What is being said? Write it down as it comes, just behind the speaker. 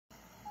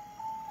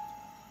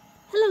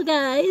Hello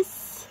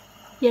guys,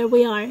 here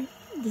we are.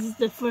 This is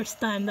the first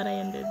time that I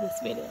ended this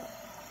video,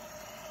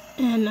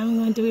 and I'm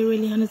going to be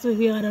really honest with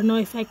you. I don't know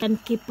if I can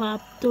keep up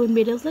doing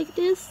videos like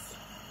this,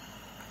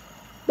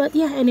 but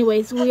yeah,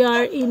 anyways, we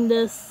are in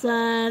the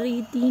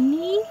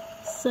Sardini,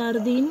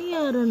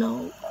 I don't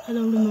know, I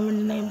don't remember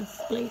the name of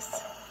this place.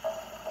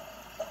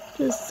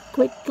 Just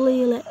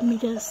quickly,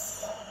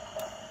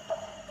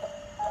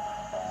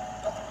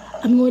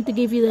 I'm going to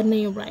give you the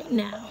name right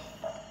now.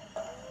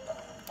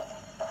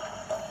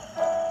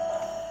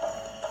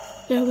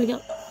 There we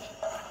go.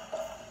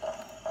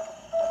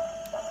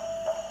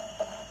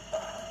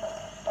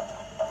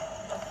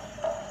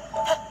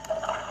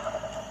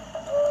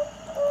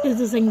 It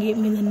doesn't give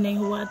me the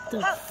name. What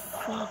the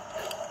fuck?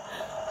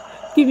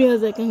 Give me a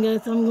second,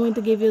 guys. I'm going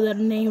to give you the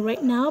name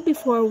right now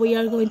before we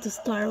are going to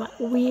start what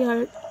we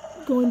are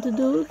going to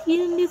do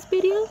here in this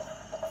video.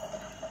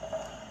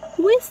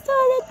 We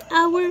started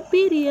our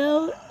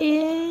video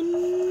in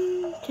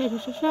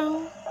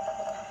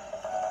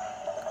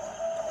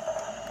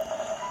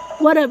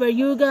whatever,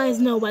 you guys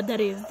know what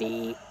that is,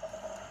 the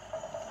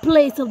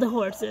place of the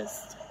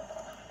horses.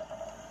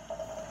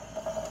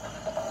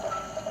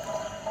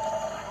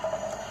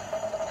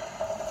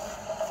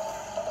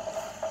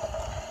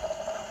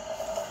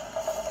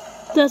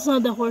 That's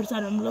not the horse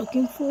that I'm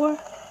looking for.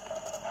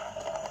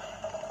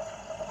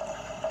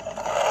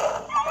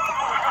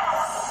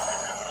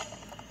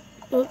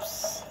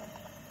 Oops.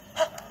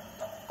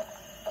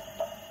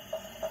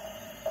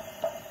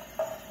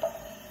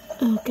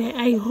 Okay,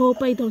 I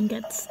hope I don't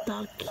get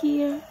stuck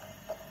here.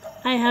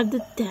 I have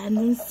the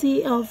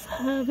tendency of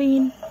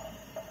having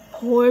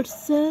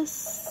horses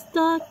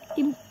stuck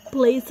in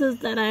places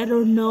that I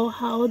don't know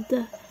how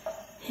the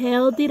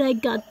hell did I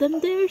got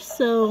them there,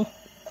 so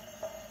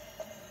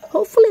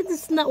hopefully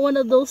this is not one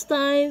of those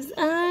times.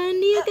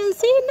 And you can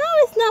see, no,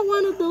 it's not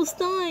one of those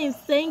times.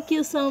 Thank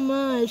you so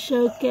much.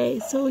 Okay,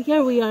 so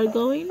here we are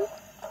going.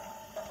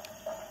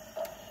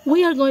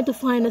 We are going to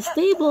find a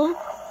stable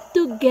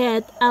to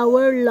get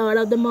our Lord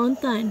of the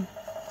Mountain,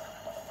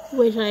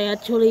 which I'm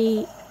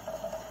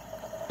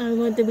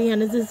going to be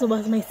honest, this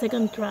was my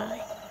second try.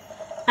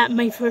 At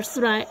my first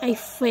try, I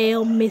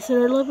failed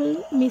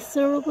miserably.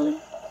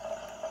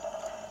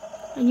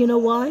 And you know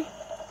why?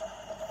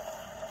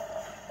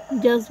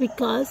 Just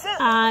because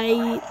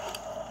I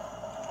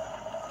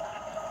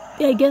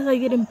guess I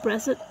didn't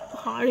press it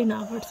hard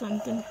enough or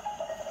something.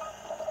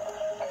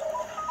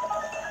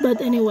 But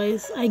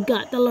anyways, I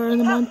got the Lord of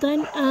the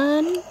Mountain,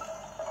 and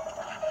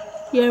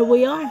here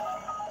we are.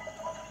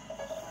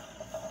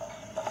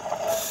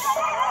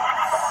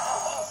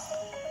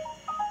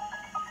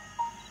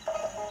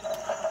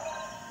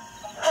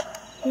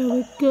 Here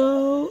we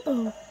go.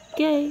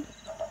 Okay.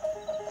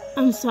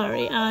 I'm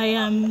sorry. I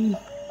am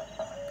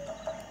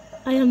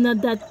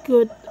not that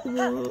good.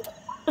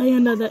 I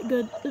am not that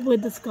good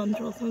with this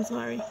controls. I'm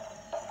sorry.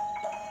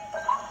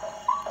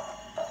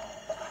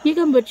 You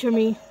can butcher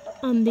me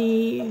on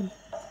the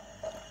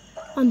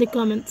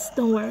comments.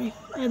 Don't worry.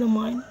 I don't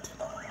mind.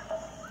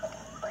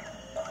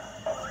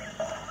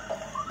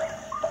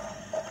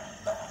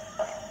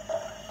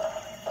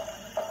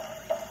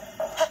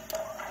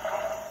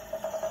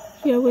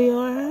 Here we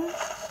are.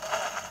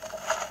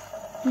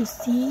 You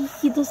see,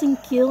 he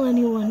doesn't kill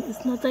anyone.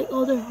 It's not like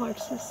other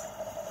horses.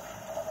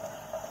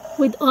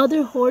 With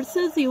other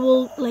horses, you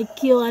will like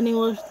kill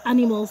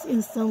animals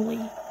instantly.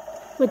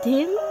 With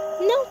him,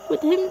 no.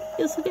 With him,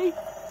 it's okay.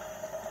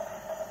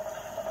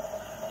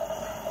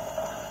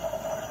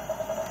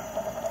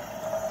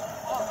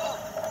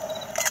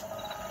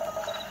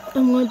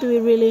 I'm going to be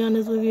really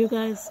honest with you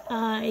guys.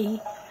 I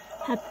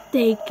have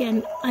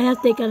taken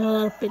a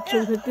lot of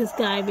pictures with this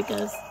guy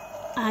because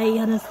I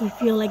honestly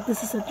feel like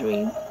this is a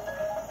dream.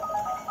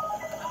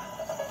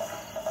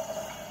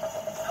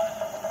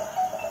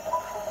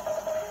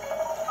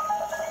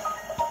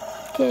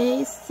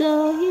 Okay,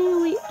 so here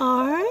we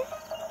are.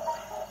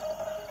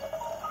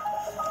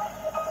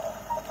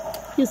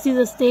 You see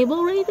the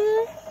stable right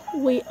there?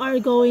 We are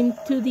going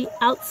to the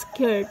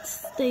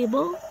outskirts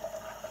stable.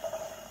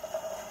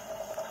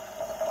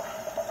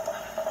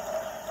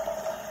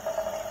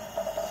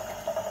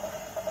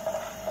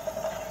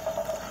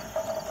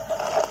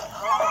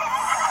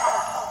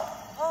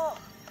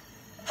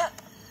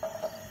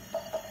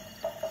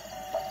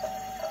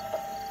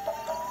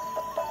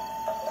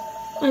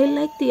 I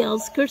like the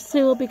outskirts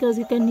stable because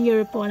you can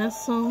hear Epona's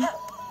song.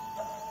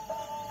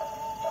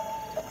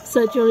 It's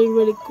actually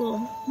really cool.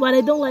 What I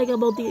don't like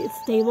about the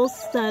stables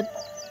is that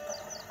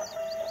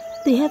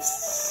they have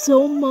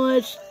so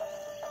much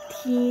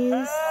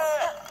things.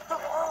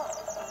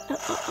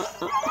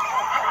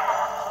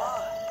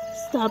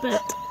 Stop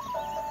it.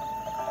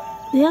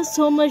 They have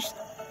so much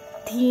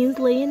things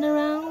laying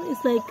around.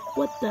 It's like,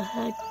 what the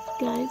heck,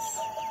 guys?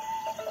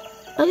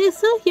 Okay,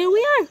 so here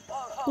we are.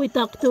 We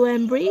talked to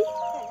Embry.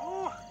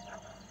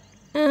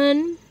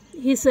 And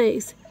he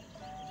says,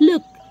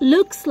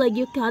 looks like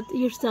you got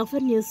yourself a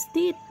new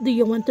steed. Do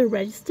you want to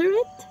register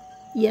it?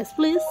 Yes,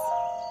 please.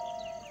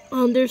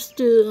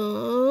 Understood.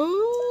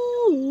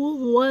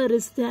 Oh, what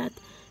is that?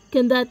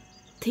 Can that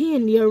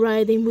think you're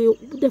riding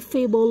with the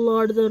fabled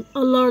Lord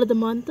of the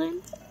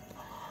Mountain?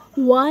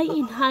 Why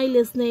in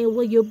Highland's name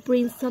will you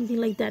bring something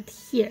like that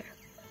here?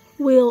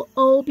 We'll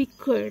all be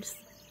cursed.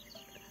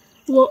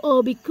 We'll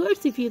all be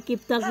cursed if you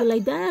keep talking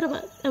like that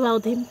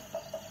about him.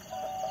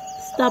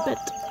 Stop it.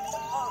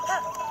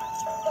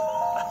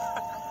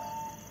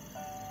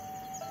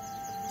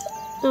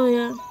 Oh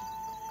yeah.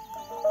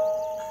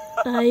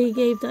 I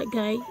gave that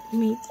guy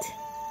meat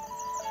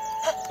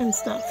and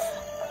stuff.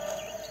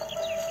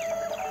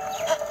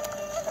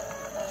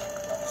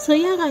 So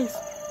yeah guys,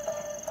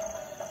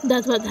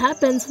 that's what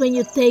happens when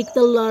you take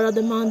the Lord of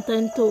the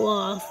Mountain to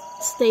a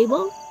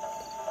stable.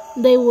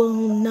 They will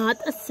not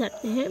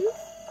accept him.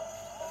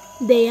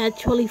 They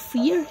actually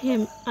fear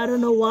him. I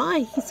don't know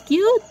why. He's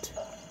cute.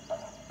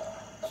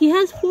 He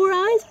has 4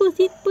 eyes, but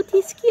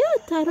he's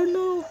cute. I don't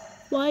know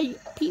why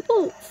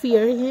people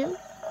fear him.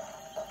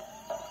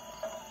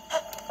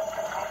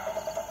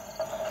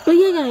 But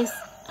yeah guys,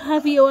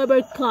 have you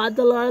ever caught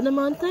the Lord of the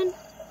Mountain?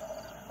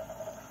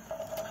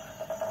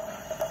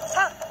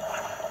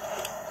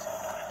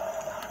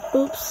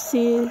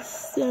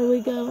 Oopsies, there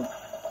we go.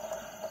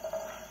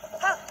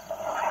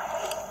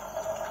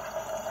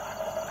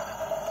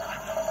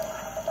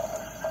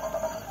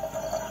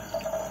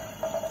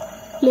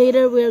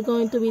 Later we're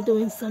going to be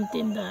doing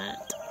something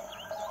that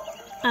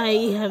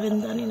I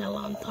haven't done in a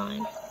long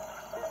time.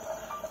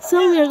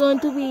 So we're going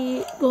to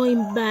be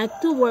going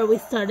back to where we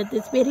started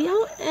this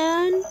video,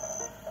 and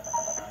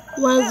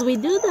once we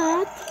do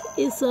that,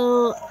 it's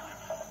a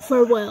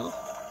farewell.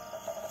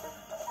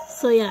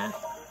 So yeah.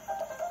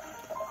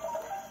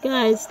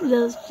 Guys,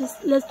 let's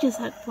just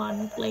have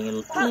fun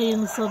playing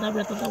Legend of Zelda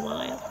Breath of the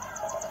Wild.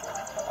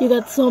 You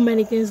got so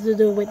many things to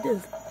do with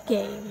this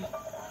game.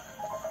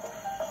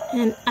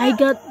 And I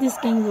got this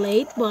game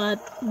late, but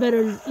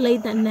better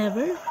late than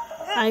never.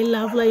 I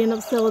love Legend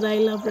of Zelda, I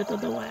love Breath of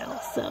the Wild,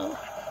 so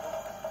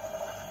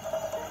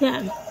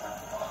yeah.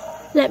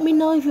 Let me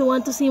know if you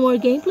want to see more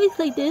gameplays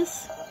like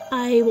this.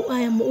 I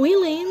am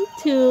willing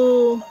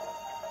to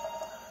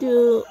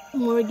do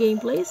more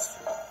gameplays.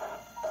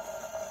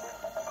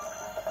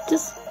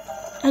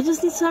 I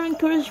just need some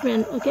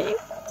encouragement, okay?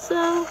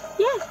 So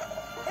yeah.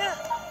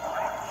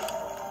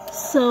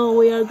 So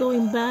we are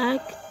going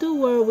back to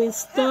where we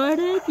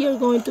started. You're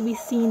going to be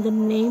seeing the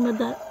name of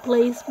that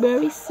place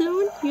very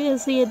soon. You can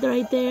see it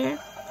right there.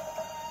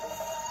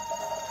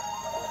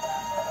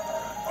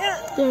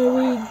 There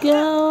we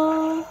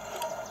go.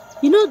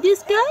 You know,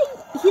 this guy,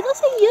 he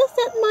doesn't use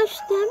that much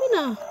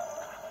stamina.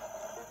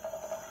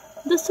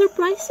 That's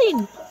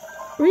surprising.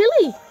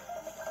 Really?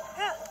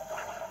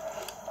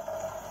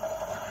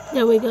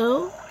 There we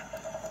go.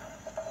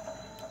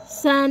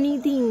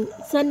 Sanidin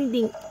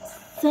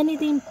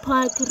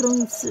Park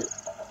Rongsu.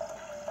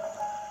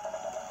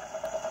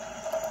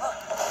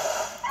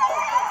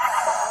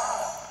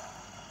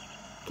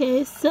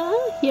 Okay, so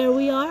here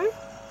we are,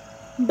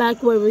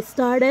 back where we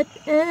started,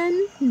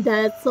 and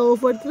that's all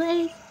for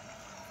today.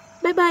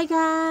 Bye bye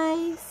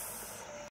guys.